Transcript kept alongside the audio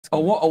A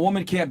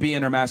woman can't be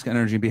in her masculine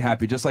energy and be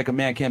happy, just like a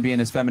man can't be in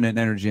his feminine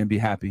energy and be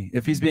happy.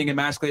 If he's being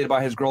emasculated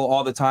by his girl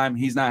all the time,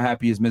 he's not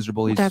happy, he's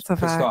miserable, he's That's a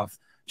pissed fact. off.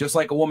 Just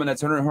like a woman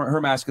that's in her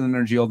masculine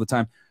energy all the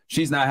time,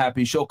 she's not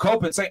happy. She'll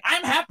cope and say,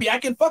 I'm happy, I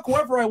can fuck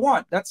whoever I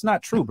want. That's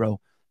not true,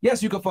 bro.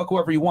 Yes, you can fuck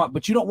whoever you want,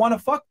 but you don't want to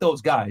fuck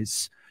those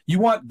guys. You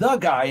want the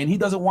guy, and he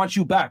doesn't want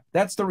you back.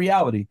 That's the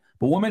reality.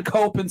 But women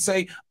cope and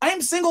say,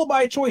 I'm single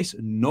by choice.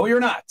 No,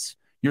 you're not.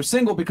 You're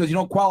single because you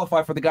don't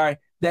qualify for the guy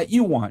that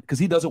you want because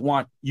he doesn't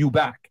want you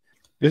back.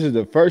 This is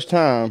the first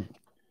time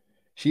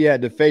she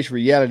had to face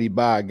reality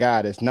by a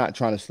guy that's not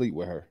trying to sleep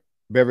with her.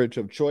 Beverage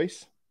of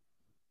choice.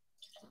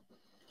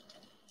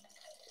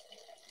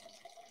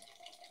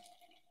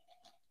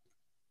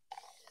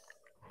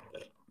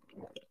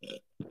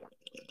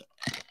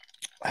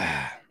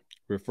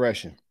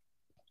 Refreshing.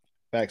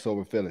 Facts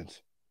over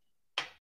feelings.